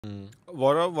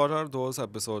What are those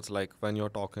episodes like when you're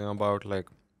talking about like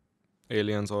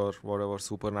aliens or whatever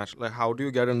supernatural? Like, how do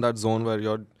you get in that zone where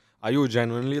are you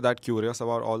genuinely that curious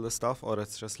about all this stuff, or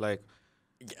it's just like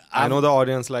I know the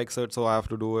audience likes it, so I have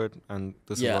to do it, and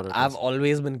this is what it I've is.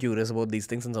 always been curious about these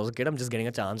things since I was a kid. I'm just getting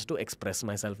a chance to express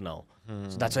myself now.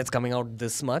 So that's why it's coming out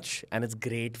this much, and it's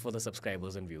great for the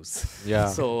subscribers and views. Yeah.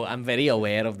 So I'm very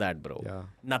aware of that, bro. Yeah.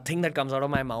 Nothing that comes out of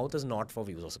my mouth is not for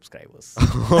views or subscribers.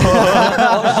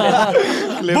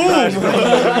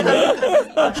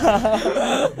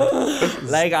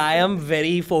 Like, I am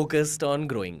very focused on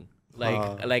growing.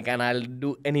 And I'll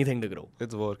do anything to grow.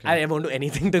 It's working. I won't do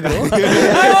anything to grow.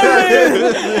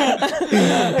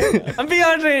 I'm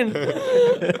PR trained.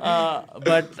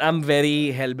 But I'm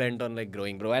very hell-bent on like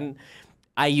growing, bro. And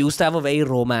I used to have a very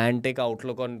romantic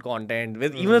outlook on content.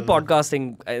 Even with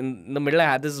podcasting, in the middle I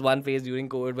had this one phase during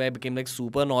COVID where I became like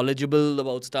super knowledgeable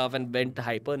about stuff and went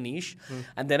hyper niche.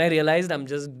 And then I realized I'm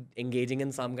just engaging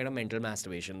in some kind of mental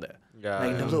masturbation there. Yeah,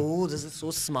 Like, in terms of, oh, this is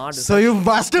so smart. So you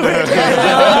masturbate.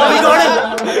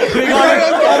 We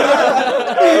got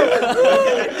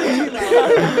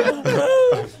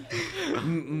it.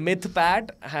 Myth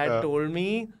Pat had told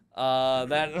me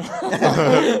that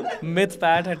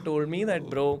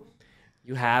bro,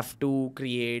 you have to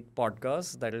create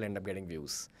podcasts that'll end up getting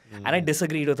views. And I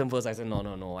disagreed with him first. I said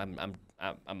no. I'm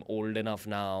old enough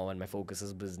now, and my focus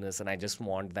is business, and I just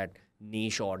want that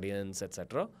niche audience,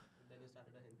 etc.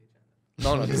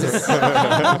 No, this is the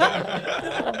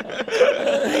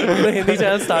Hindi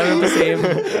channel started with the same.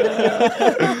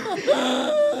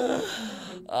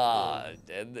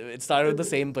 It started with the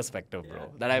same perspective,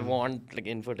 bro. That I want like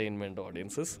infotainment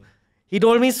audiences. He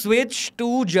told me switch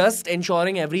to just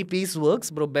ensuring every piece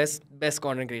works, bro. Best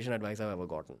content creation advice I've ever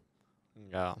gotten.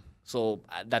 Yeah. So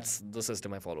that's the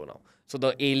system I follow now. So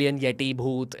the alien, Yeti,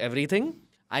 Bhoot, everything,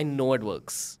 I know it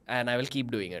works, and I will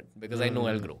keep doing it because I know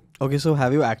I'll grow. Okay, so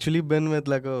have you actually been with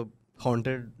like a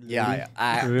haunted lady?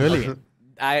 Yeah. Really?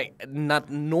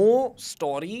 No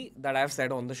story that I've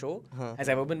said on the show has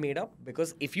ever been made up,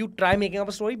 because if you try making up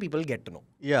a story, people get to know.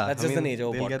 Yeah. That's just the nature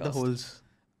of they'll podcast. get the holes.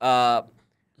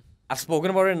 I've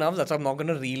spoken about it enough. That's why I'm not going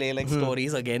to relay like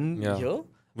stories again here.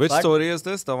 Which But- story is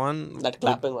this? The one? That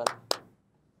clapping one.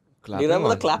 Clapping Do you remember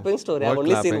one? the clapping story? What I've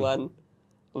only clapping? seen one.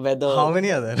 Whether How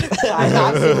many other? I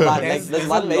have seen one. Like, There's there's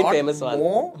one a very lot famous one.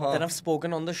 more that I've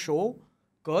spoken on the show,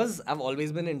 because I've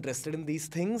always been interested in these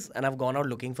things, and I've gone out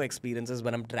looking for experiences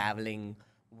when I'm traveling,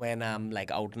 when I'm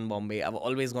like out in Bombay. I've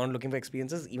always gone looking for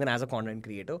experiences, even as a content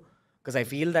creator, because I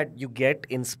feel that you get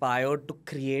inspired to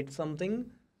create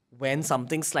something when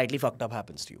something slightly fucked up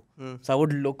happens to you. So I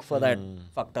would look for that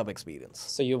fucked up experience.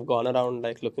 So you've gone around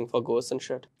like looking for ghosts and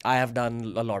shit. I have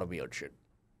done a lot of weird shit.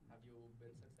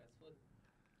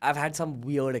 I've had some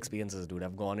weird experiences, dude.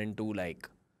 I've gone into like,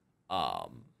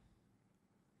 actually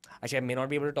I may not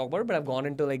be able to talk about it, but I've gone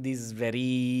into like these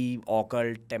very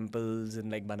occult temples in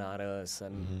like Banaras,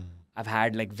 and I've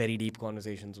had like very deep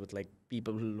conversations with like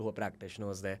people who are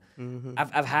practitioners there.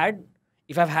 I've had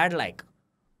like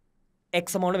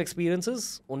X amount of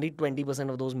experiences, only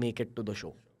 20% of those make it to the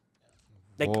show.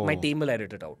 Like my team will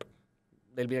edit it out.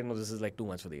 They'll be like, no, this is like too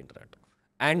much for the internet.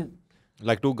 And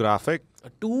Like too graphic?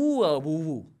 too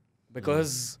woo-woo,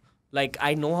 because like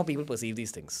I know how people perceive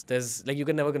these things. There's like, you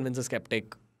can never convince a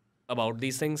skeptic about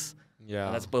these things. Yeah.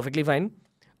 And that's perfectly fine.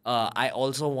 I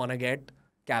also want to get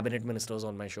cabinet ministers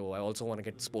on my show. I also want to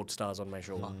get sports stars on my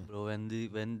show. Bro, when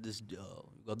this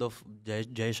got the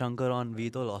Jai Shankar on,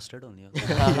 we all lost it only.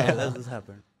 This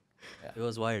happened. Yeah. It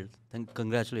was wild.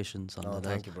 Congratulations on that.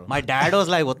 Thank you, bro. My dad was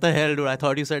like, "What the hell, dude? I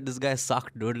thought you said this guy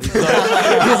sucked, dude. He's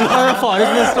got a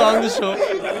foreignist on the show."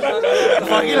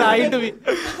 Fucking lying to me.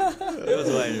 It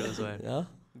was wild. Yeah.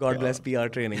 God bless PR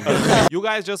training. You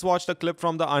guys just watched a clip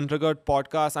from the Untriggered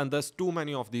podcast, and there's too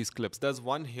many of these clips. There's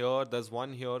one here, there's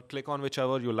one here. Click on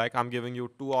whichever you like. I'm giving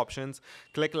you 2 options.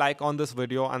 Click like on this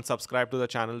video and subscribe to the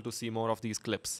channel to see more of these clips.